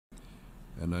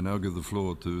And I now give the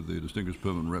floor to the distinguished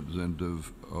permanent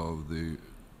representative of the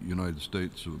United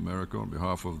States of America on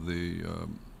behalf of the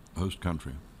host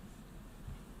country.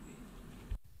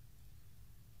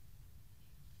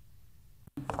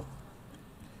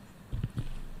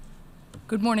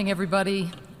 Good morning, everybody.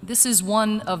 This is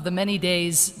one of the many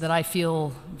days that I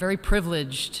feel very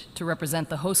privileged to represent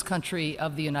the host country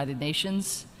of the United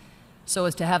Nations, so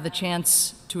as to have the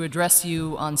chance to address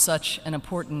you on such an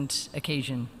important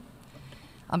occasion.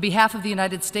 On behalf of the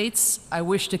United States, I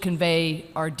wish to convey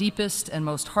our deepest and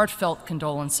most heartfelt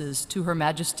condolences to Her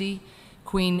Majesty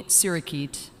Queen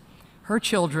Sirikit, her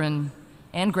children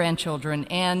and grandchildren,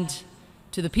 and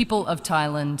to the people of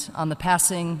Thailand on the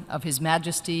passing of His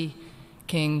Majesty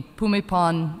King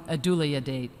Bhumibol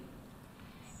Adulyadej.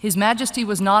 His Majesty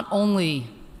was not only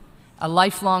a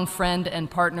lifelong friend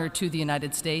and partner to the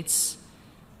United States,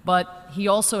 but he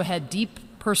also had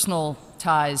deep personal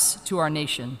ties to our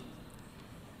nation.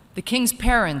 The King's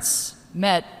parents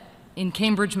met in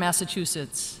Cambridge,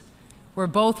 Massachusetts, where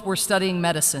both were studying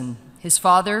medicine, his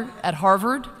father at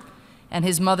Harvard and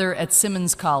his mother at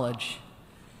Simmons College.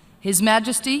 His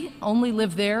Majesty only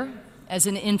lived there as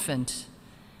an infant,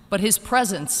 but his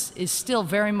presence is still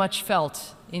very much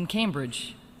felt in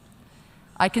Cambridge.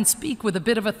 I can speak with a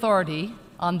bit of authority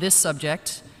on this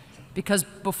subject because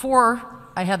before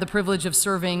I had the privilege of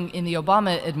serving in the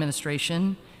Obama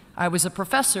administration, I was a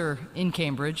professor in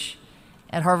Cambridge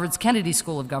at Harvard's Kennedy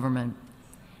School of Government.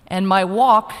 And my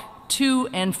walk to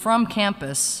and from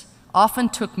campus often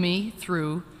took me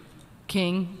through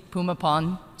King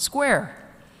Bhumibol Square,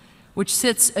 which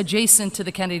sits adjacent to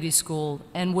the Kennedy School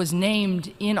and was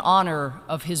named in honor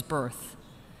of his birth.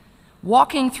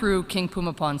 Walking through King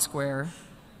Bhumibol Square,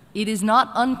 it is not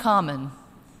uncommon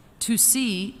to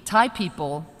see Thai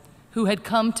people who had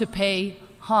come to pay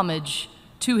homage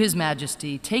to His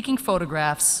Majesty, taking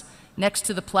photographs next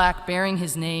to the plaque bearing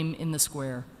his name in the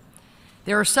square.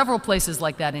 There are several places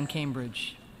like that in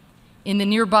Cambridge. In the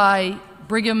nearby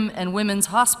Brigham and Women's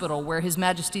Hospital, where His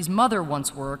Majesty's mother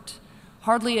once worked,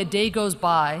 hardly a day goes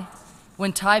by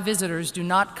when Thai visitors do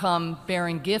not come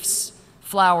bearing gifts,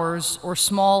 flowers, or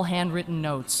small handwritten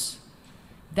notes.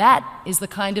 That is the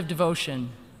kind of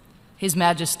devotion His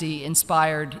Majesty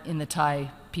inspired in the Thai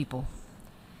people.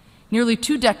 Nearly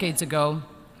 2 decades ago,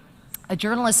 a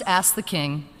journalist asked the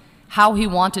king how he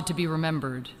wanted to be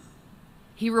remembered.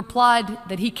 He replied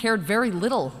that he cared very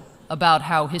little about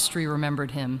how history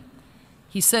remembered him.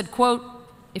 He said, quote,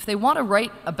 "If they want to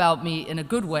write about me in a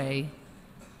good way,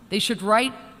 they should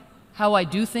write how I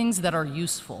do things that are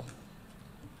useful,"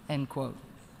 end quote.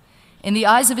 In the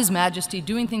eyes of His Majesty,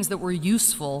 doing things that were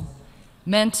useful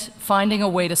meant finding a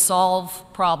way to solve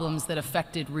problems that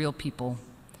affected real people,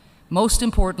 most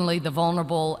importantly, the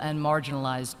vulnerable and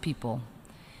marginalized people.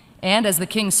 And as the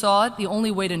king saw it, the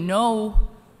only way to know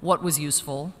what was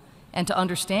useful and to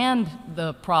understand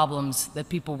the problems that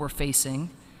people were facing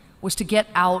was to get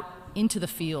out into the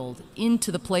field,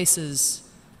 into the places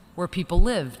where people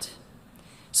lived.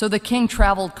 So the king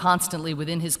traveled constantly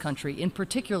within his country, in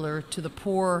particular to the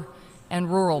poor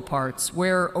and rural parts,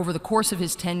 where over the course of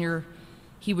his tenure,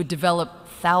 he would develop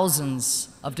thousands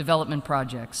of development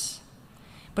projects.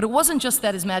 But it wasn't just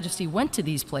that His Majesty went to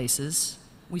these places.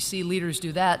 We see leaders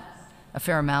do that a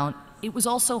fair amount. It was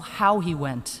also how he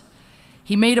went.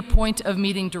 He made a point of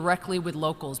meeting directly with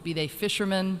locals, be they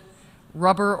fishermen,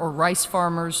 rubber or rice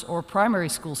farmers, or primary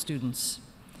school students.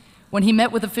 When he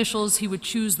met with officials, he would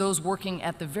choose those working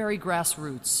at the very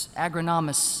grassroots,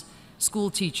 agronomists, school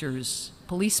teachers,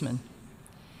 policemen.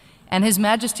 And His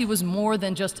Majesty was more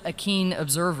than just a keen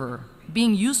observer.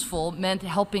 Being useful meant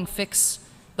helping fix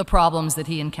the problems that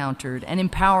he encountered and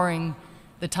empowering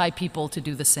the Thai people to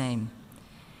do the same.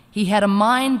 He had a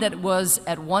mind that was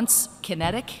at once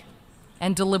kinetic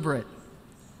and deliberate,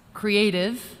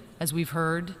 creative, as we've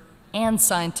heard, and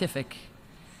scientific.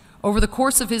 Over the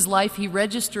course of his life, he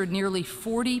registered nearly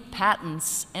 40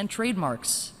 patents and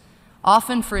trademarks,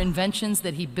 often for inventions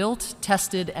that he built,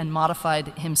 tested, and modified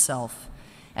himself,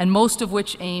 and most of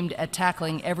which aimed at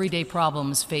tackling everyday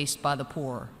problems faced by the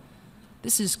poor.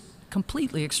 This is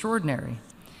completely extraordinary.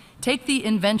 Take the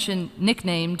invention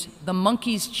nicknamed the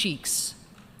monkey's cheeks,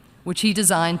 which he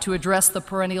designed to address the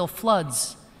perennial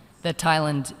floods that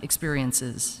Thailand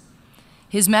experiences.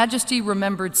 His Majesty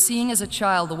remembered seeing as a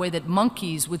child the way that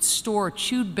monkeys would store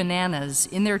chewed bananas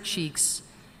in their cheeks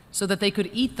so that they could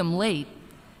eat them late,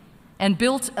 and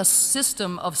built a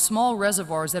system of small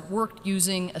reservoirs that worked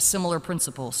using a similar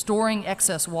principle, storing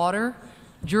excess water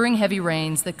during heavy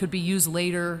rains that could be used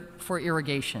later for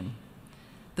irrigation.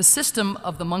 The system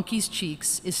of the monkey's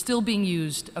cheeks is still being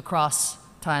used across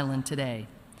Thailand today.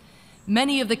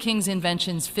 Many of the King's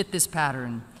inventions fit this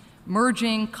pattern,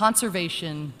 merging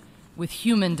conservation with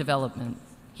human development.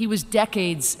 He was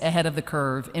decades ahead of the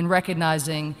curve in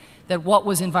recognizing that what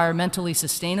was environmentally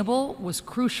sustainable was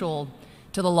crucial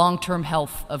to the long-term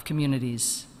health of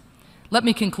communities. Let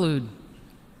me conclude.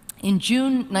 In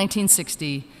June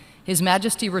 1960, His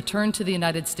Majesty returned to the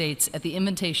United States at the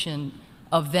invitation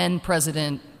of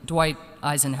then-President Dwight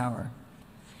Eisenhower.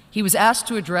 He was asked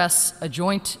to address a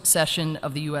joint session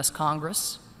of the U.S.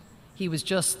 Congress. He was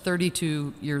just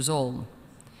 32 years old.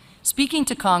 Speaking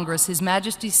to Congress, His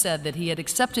Majesty said that he had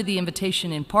accepted the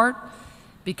invitation in part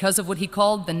because of what he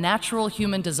called the natural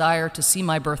human desire to see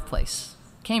my birthplace,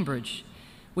 Cambridge,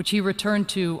 which he returned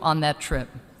to on that trip.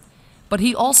 But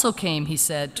he also came, he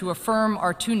said, to affirm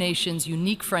our two nations'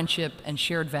 unique friendship and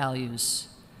shared values.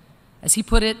 As he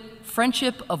put it,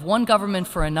 friendship of one government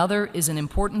for another is an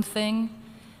important thing,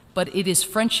 but it is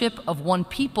friendship of one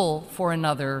people for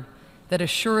another that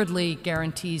assuredly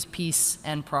guarantees peace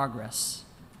and progress.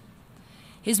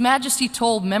 His Majesty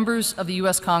told members of the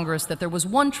U.S. Congress that there was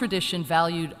one tradition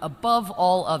valued above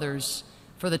all others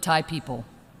for the Thai people,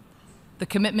 the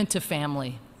commitment to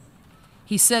family.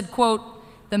 He said, quote,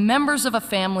 "The members of a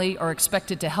family are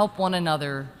expected to help one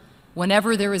another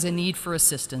whenever there is a need for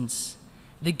assistance.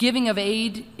 The giving of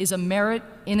aid is a merit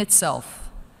in itself.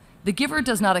 The giver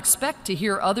does not expect to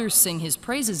hear others sing his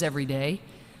praises every day,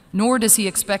 nor does he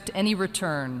expect any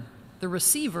return. The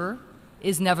receiver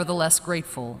is nevertheless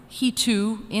grateful. He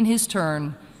too, in his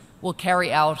turn, will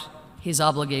carry out his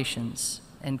obligations,"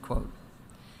 end quote.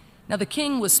 Now, the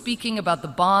King was speaking about the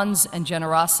bonds and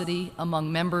generosity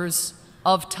among members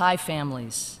of Thai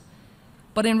families.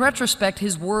 But in retrospect,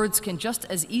 his words can just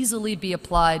as easily be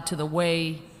applied to the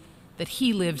way that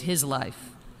he lived his life,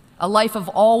 a life of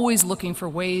always looking for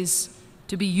ways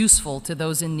to be useful to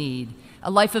those in need, a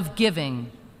life of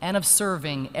giving and of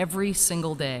serving every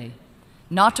single day,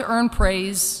 not to earn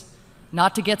praise,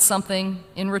 not to get something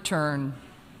in return,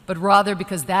 but rather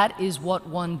because that is what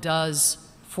one does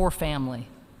for family.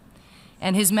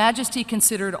 And His Majesty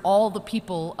considered all the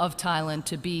people of Thailand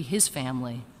to be his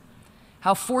family.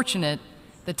 How fortunate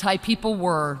the Thai people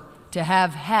were to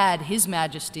have had His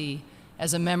Majesty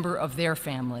as a member of their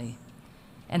family.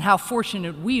 And how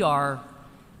fortunate we are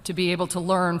to be able to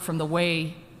learn from the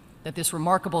way that this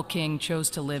remarkable king chose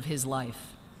to live his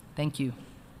life. Thank you.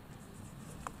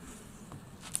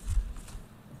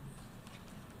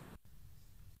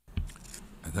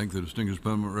 I thank the distinguished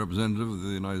permanent representative of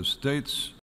the United States